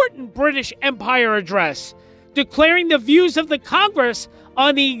Empire address, declaring the views of the Congress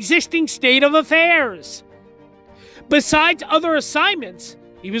on the existing state of affairs. Besides other assignments,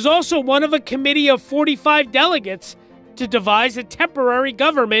 he was also one of a committee of 45 delegates to devise a temporary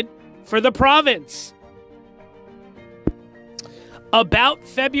government for the province. About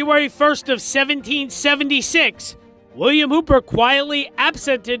February 1st of 1776, William Hooper quietly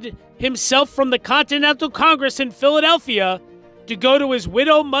absented himself from the Continental Congress in Philadelphia to go to his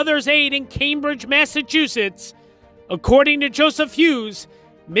widowed mother's aid in Cambridge, Massachusetts. According to Joseph Hughes,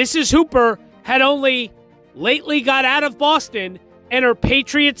 Mrs. Hooper had only lately got out of Boston, and her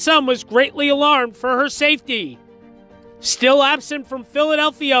patriot son was greatly alarmed for her safety. Still absent from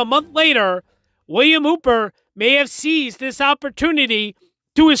Philadelphia a month later, William Hooper may have seized this opportunity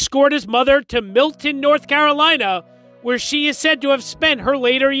to escort his mother to Milton, North Carolina, where she is said to have spent her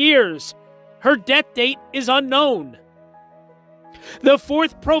later years. Her death date is unknown. The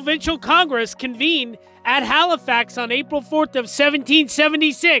Fourth Provincial Congress convened at Halifax on April 4th of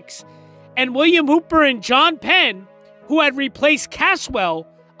 1776, and William Hooper and John Penn, who had replaced Caswell,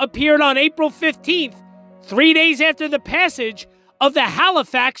 appeared on April 15th, 3 days after the passage of the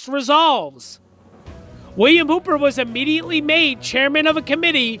Halifax Resolves. William Hooper was immediately made chairman of a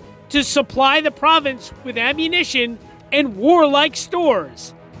committee to supply the province with ammunition and warlike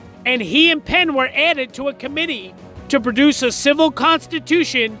stores, and he and Penn were added to a committee to produce a civil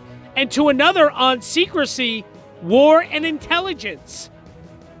constitution and to another on secrecy, war, and intelligence.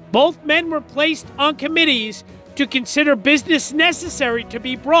 Both men were placed on committees to consider business necessary to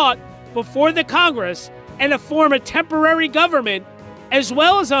be brought before the Congress and to form a temporary government, as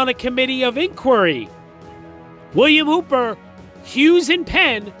well as on a committee of inquiry. William Hooper, Hughes, and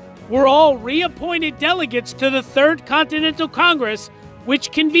Penn were all reappointed delegates to the Third Continental Congress,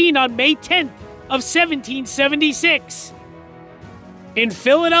 which convened on May 10th of 1776. In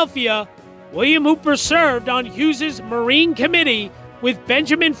Philadelphia, William Hooper served on Hughes's Marine Committee with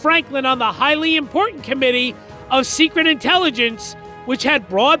Benjamin Franklin on the highly important Committee of Secret Intelligence, which had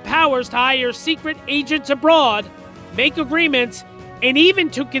broad powers to hire secret agents abroad, make agreements, and even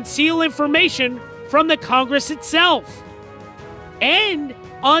to conceal information from the Congress itself. And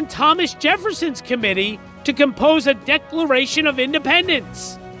on Thomas Jefferson's committee to compose a Declaration of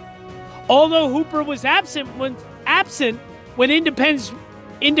Independence. Although Hooper was absent when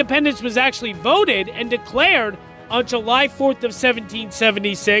independence was actually voted and declared on July 4th of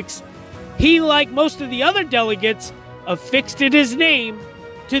 1776, he, like most of the other delegates, affixed his name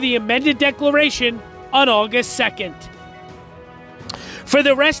to the amended declaration on August 2nd. For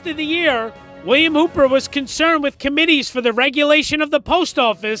the rest of the year, William Hooper was concerned with committees for the regulation of the post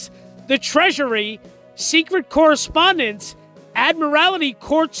office, the treasury, secret correspondence, admiralty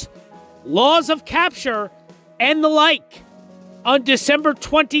courts, laws of capture, and the like. On December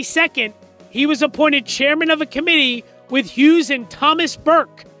 22nd, he was appointed chairman of a committee with Hughes and Thomas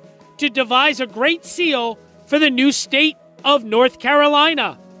Burke to devise a great seal for the new state of North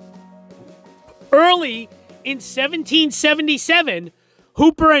Carolina. Early in 1777,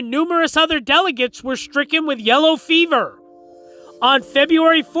 Hooper and numerous other delegates were stricken with yellow fever. On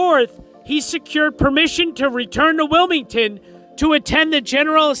February 4th, he secured permission to return to Wilmington to attend the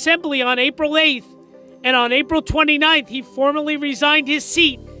General Assembly on April 8th, and on April 29th, he formally resigned his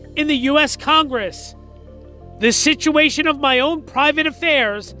seat in the U.S. Congress. The situation of my own private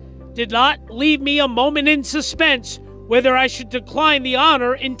affairs did not leave me a moment in suspense whether I should decline the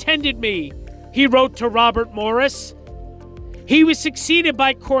honor intended me, he wrote to Robert Morris. He was succeeded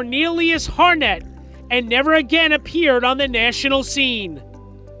by Cornelius Harnett and never again appeared on the national scene.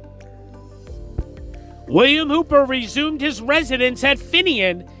 William Hooper resumed his residence at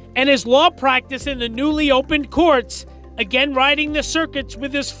Finian and his law practice in the newly opened courts, again riding the circuits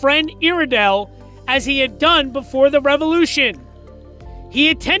with his friend Iredell as he had done before the Revolution. He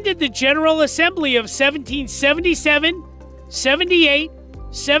attended the General Assembly of 1777, 78,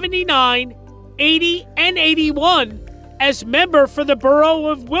 79, 80, and 81 as member for the borough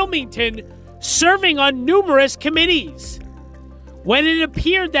of Wilmington, serving on numerous committees. When it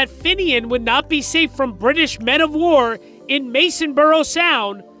appeared that Finian would not be safe from British men of war in Masonboro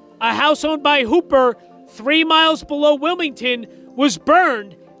Sound, a house owned by Hooper 3 miles below Wilmington was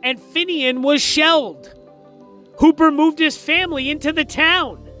burned and Finian was shelled. Hooper moved his family into the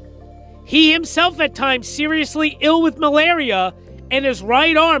town. He himself at times seriously ill with malaria and his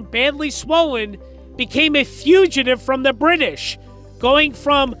right arm badly swollen, became a fugitive from the British, going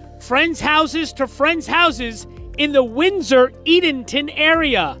from friends' houses to friends' houses in the Windsor-Edenton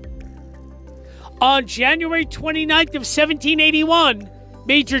area. On January 29th of 1781,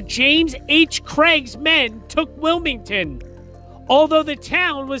 Major James H. Craig's men took Wilmington, although the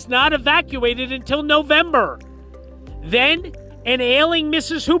town was not evacuated until November. Then, an ailing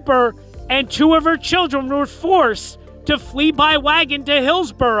Mrs. Hooper and 2 of her children were forced to flee by wagon to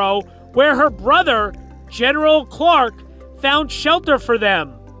Hillsborough, where her brother, General Clark, found shelter for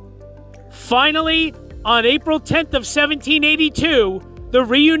them. Finally, on April 10th of 1782, the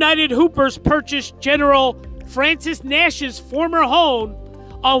reunited Hoopers purchased General Francis Nash's former home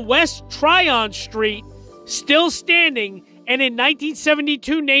on West Tryon Street, still standing, and in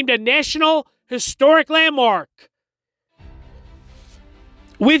 1972 named a National Historic Landmark.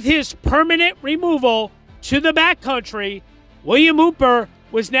 With his permanent removal to the backcountry, William Hooper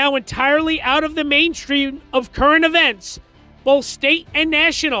was now entirely out of the mainstream of current events, both state and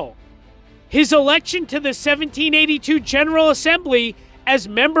national. His election to the 1782 General Assembly as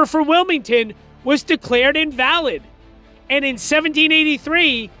member for Wilmington was declared invalid, and in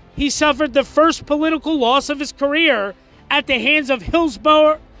 1783 he suffered the first political loss of his career at the hands of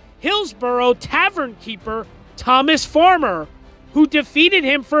Hillsborough tavern keeper Thomas Farmer, who defeated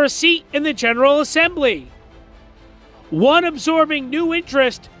him for a seat in the General Assembly. One absorbing new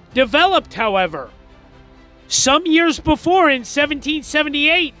interest developed, however. Some years before, in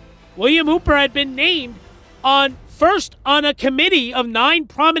 1778, William Hooper had been named first on a committee of 9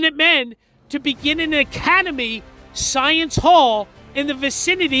 prominent men to begin an academy science hall in the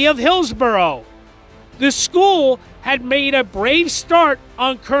vicinity of Hillsborough. The school had made a brave start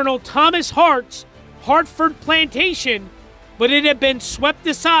on Colonel Thomas Hart's Hartford plantation, but it had been swept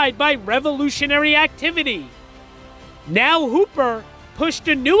aside by revolutionary activity. Now Hooper pushed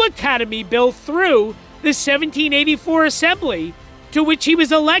a new academy bill through the 1784 Assembly, to which he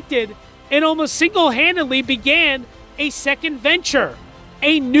was elected, and almost single-handedly began a second venture,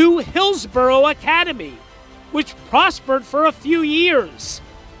 a new Hillsborough Academy, which prospered for a few years.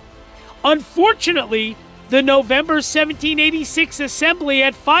 Unfortunately, the November 1786 Assembly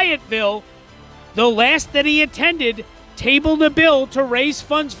at Fayetteville, the last that he attended, tabled a bill to raise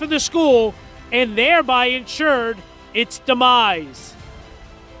funds for the school and thereby ensured its demise.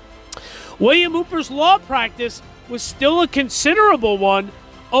 William Hooper's law practice was still a considerable one,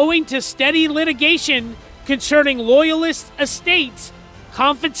 owing to steady litigation concerning Loyalist estates,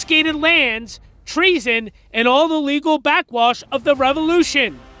 confiscated lands, treason, and all the legal backwash of the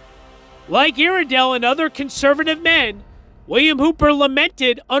Revolution. Like Iredell and other conservative men, William Hooper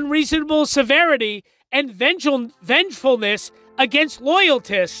lamented unreasonable severity and vengefulness against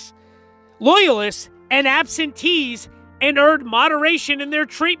loyalists and absentees, and urged moderation in their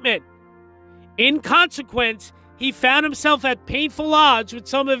treatment. In consequence, he found himself at painful odds with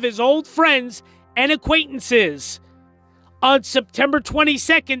some of his old friends and acquaintances. On September 22,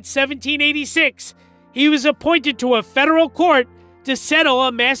 1786, he was appointed to a federal court to settle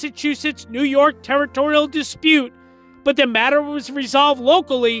a Massachusetts-New York territorial dispute, but the matter was resolved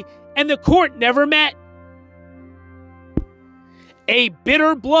locally and the court never met. A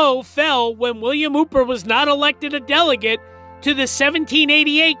bitter blow fell when William Hooper was not elected a delegate to the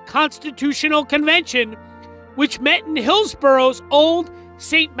 1788 Constitutional Convention, which met in Hillsborough's old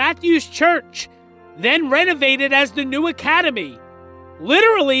St. Matthew's Church, then renovated as the new Academy,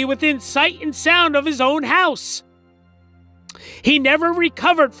 literally within sight and sound of his own house. He never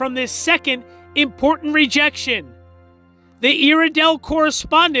recovered from this second important rejection. The Iredell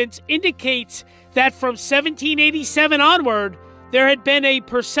correspondence indicates that from 1787 onward, there had been a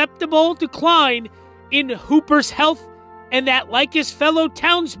perceptible decline in Hooper's health, and that, like his fellow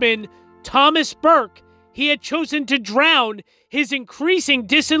townsman Thomas Burke, he had chosen to drown his increasing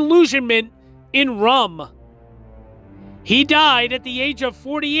disillusionment in rum. He died at the age of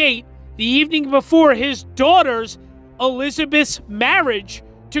 48 the evening before his daughter's Elizabeth's marriage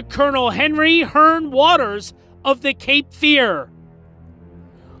to Colonel Henry Hearn Waters of the Cape Fear.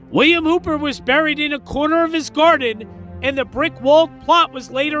 William Hooper was buried in a corner of his garden, and the brick-walled plot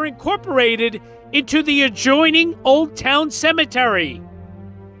was later incorporated into the adjoining Old Town Cemetery.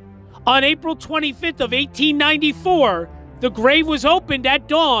 On April 25th of 1894, the grave was opened at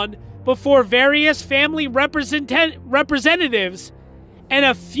dawn before various family representatives and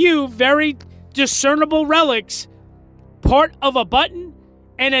a few very discernible relics, part of a button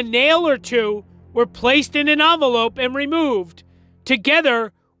and a nail or two, were placed in an envelope and removed,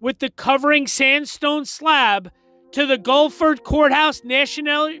 together with the covering sandstone slab, to the Guilford Courthouse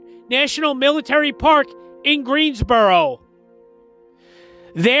National Military Park in Greensboro.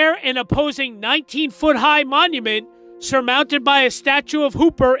 There, an opposing 19-foot-high monument surmounted by a statue of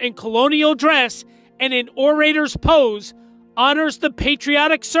Hooper in colonial dress and in orator's pose honors the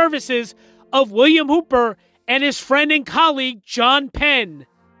patriotic services of William Hooper and his friend and colleague John Penn.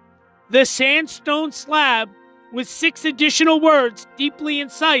 The sandstone slab, with 6 additional words deeply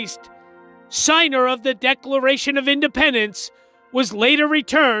incised, signer of the Declaration of Independence, was later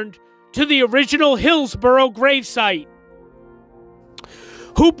returned to the original Hillsborough gravesite.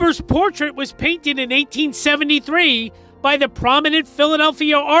 Hooper's portrait was painted in 1873 by the prominent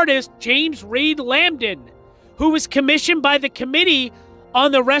Philadelphia artist James Reed Lambden, who was commissioned by the Committee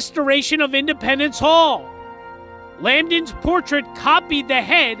on the Restoration of Independence Hall. Lambden's portrait copied the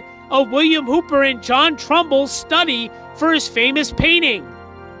head of William Hooper in John Trumbull's study for his famous painting,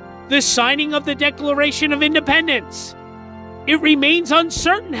 The Signing of the Declaration of Independence. It remains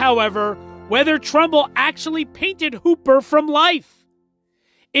uncertain, however, whether Trumbull actually painted Hooper from life.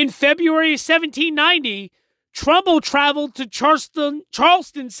 In February 1790, Trumbull traveled to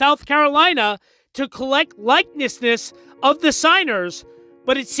Charleston, South Carolina, to collect likenesses of the signers,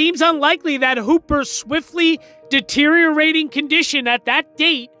 but it seems unlikely that Hooper's swiftly deteriorating condition at that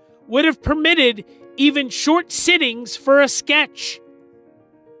date would have permitted even short sittings for a sketch.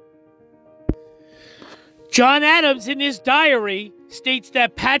 John Adams, in his diary, states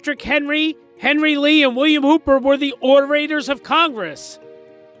that Patrick Henry, Henry Lee, and William Hooper were the orators of Congress.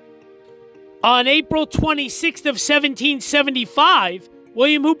 On April 26th of 1775,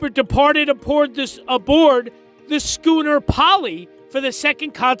 William Hooper departed aboard the schooner Polly for the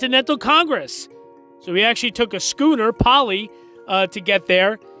Second Continental Congress. So he actually took a schooner, Polly, to get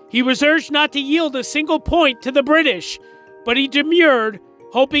there. He was urged not to yield a single point to the British, but he demurred,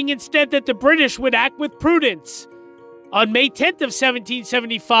 hoping instead that the British would act with prudence. On May 10th of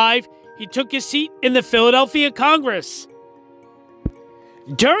 1775, he took his seat in the Philadelphia Congress.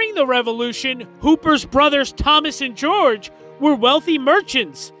 During the Revolution, Hooper's brothers Thomas and George were wealthy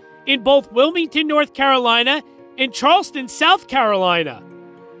merchants in both Wilmington, North Carolina, and Charleston, South Carolina.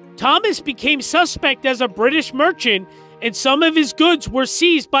 Thomas became suspect as a British merchant, and some of his goods were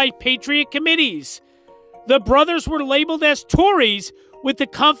seized by Patriot committees. The brothers were labeled as Tories, with the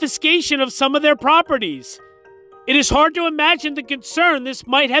confiscation of some of their properties. It is hard to imagine the concern this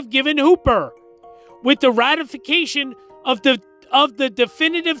might have given Hooper. With the ratification of the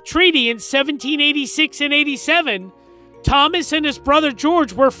definitive treaty in 1786 and 87, Thomas and his brother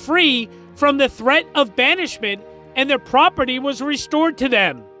George were free from the threat of banishment, and their property was restored to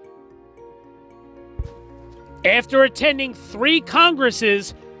them. After attending 3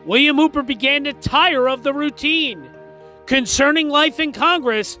 Congresses, William Hooper began to tire of the routine. Concerning life in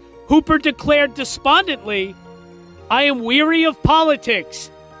Congress, Hooper declared despondently, "I am weary of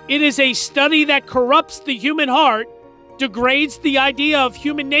politics. It is a study that corrupts the human heart, degrades the idea of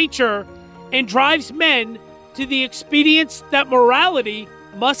human nature, and drives men to the expedients that morality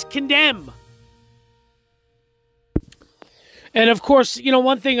must condemn." And of course,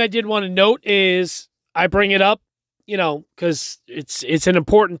 one thing I did want to note is I bring it up, because it's an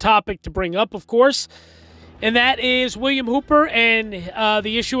important topic to bring up, of course, and that is William Hooper and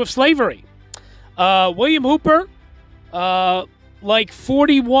the issue of slavery. William Hooper, like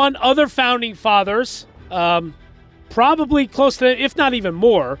 41 other founding fathers, probably close to, if not even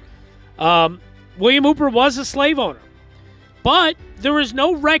more, William Hooper was a slave owner. But there is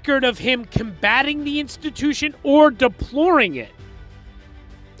no record of him combating the institution or deploring it.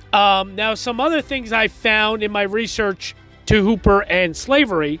 Now, some other things I found in my research to Hooper and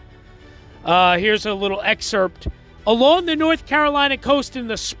slavery. Here's a little excerpt. Along the North Carolina coast in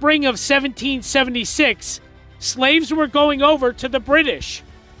the spring of 1776, slaves were going over to the British.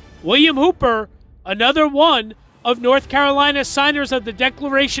 William Hooper, another one of North Carolina's signers of the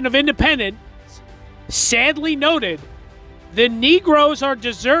Declaration of Independence, sadly noted, "The Negroes are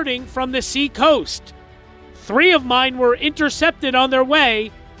deserting from the sea coast. 3 of mine were intercepted on their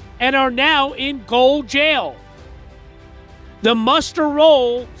way and are now in Gaol Jail." The muster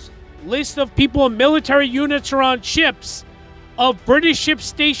rolls list of people in military units or on ships of British ships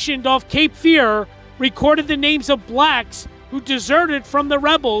stationed off Cape Fear recorded the names of blacks who deserted from the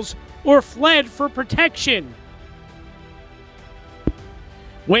rebels or fled for protection.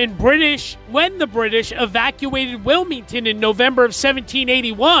 When the British evacuated Wilmington in November of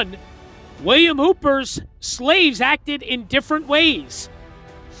 1781, William Hooper's slaves acted in different ways.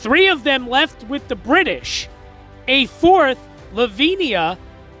 3 of them left with the British. A 4th, Lavinia,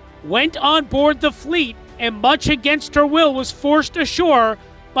 went on board the fleet and much against her will was forced ashore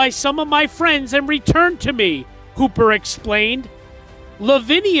by some of my friends and returned to me, Hooper explained.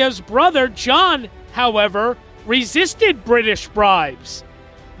 Lavinia's brother, John, however, resisted British bribes.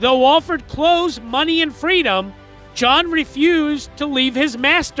 Though offered clothes, money, and freedom, John refused to leave his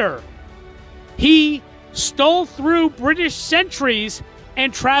master. He stole through British sentries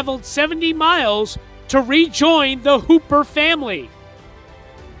and traveled 70 miles to rejoin the Hooper family.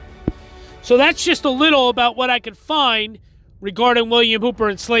 So that's just a little about what I could find regarding William Hooper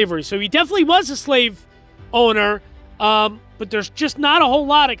and slavery. So he definitely was a slave owner, but there's just not a whole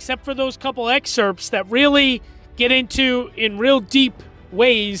lot except for those couple excerpts that really get into, in real deep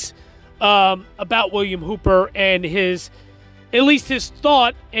ways, about William Hooper and his, at least his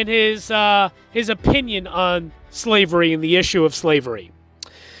thought and his opinion on slavery and the issue of slavery.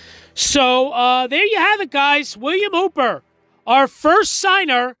 So there you have it, guys. William Hooper, our first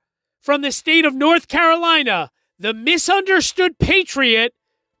signer from the state of North Carolina, the misunderstood patriot,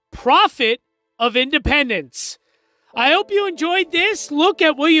 prophet of independence. I hope you enjoyed this look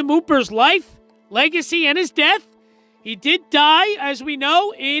at William Hooper's life, legacy, and his death. He did die, as we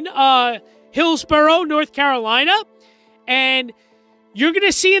know, in Hillsborough, North Carolina. And you're going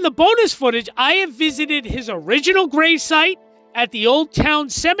to see in the bonus footage, I have visited his original gravesite at the Old Town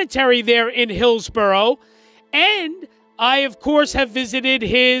Cemetery there in Hillsborough. And I, of course, have visited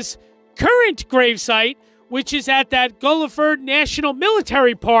his current gravesite, which is at that Gulliford National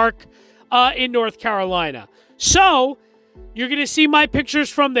Military Park in North Carolina. So, you're going to see my pictures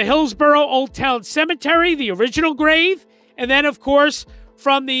from the Hillsborough Old Town Cemetery, the original grave, and then, of course,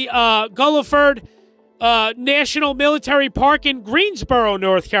 from the Gulliford National Military Park in Greensboro,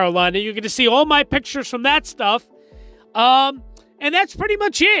 North Carolina. You're going to see all my pictures from that stuff. And that's pretty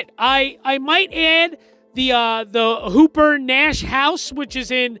much it. I might add the Hooper Nash House, which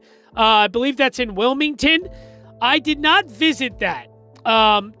is in, I believe that's in Wilmington. I did not visit that,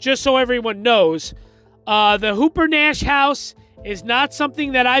 just so everyone knows. The Hooper Nash House is not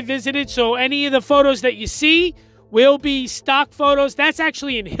something that I visited, so any of the photos that you see will be stock photos. That's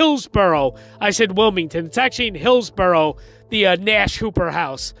actually in Hillsborough. I said Wilmington. It's actually in Hillsborough, the Nash Hooper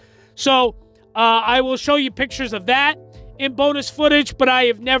House. So I will show you pictures of that in bonus footage, but I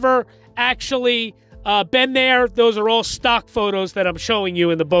have never actually been there. Those are all stock photos that I'm showing you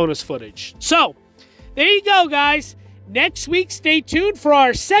in the bonus footage. So there you go, guys. Next week, stay tuned for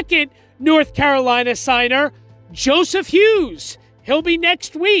our second North Carolina signer, Joseph Hughes. He'll be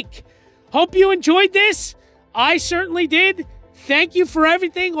next week. Hope you enjoyed this. I certainly did. Thank you for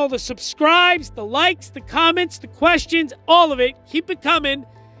everything, all the subscribes, the likes, the comments, the questions, all of it. Keep it coming.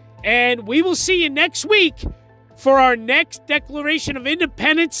 And we will see you next week for our next Declaration of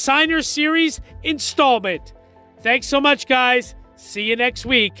Independence Signer Series installment. Thanks so much, guys. See you next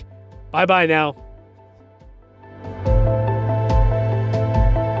week. Bye-bye now.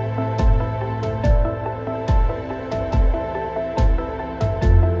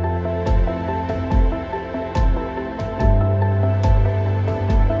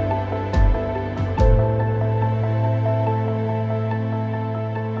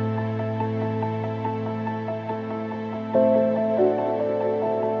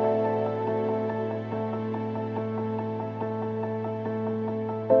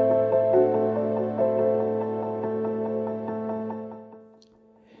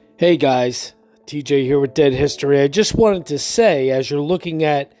 Hey guys, TJ here with Dead History. I just wanted to say, as you're looking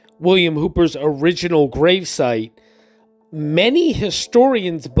at William Hooper's original gravesite, many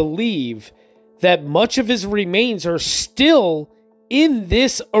historians believe that much of his remains are still in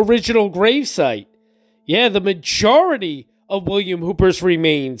this original gravesite. Yeah, the majority of William Hooper's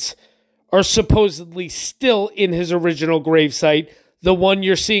remains are supposedly still in his original gravesite, the one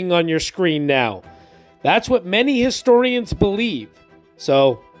you're seeing on your screen now. That's what many historians believe.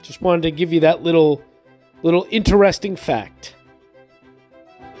 So, just wanted to give you that little interesting fact.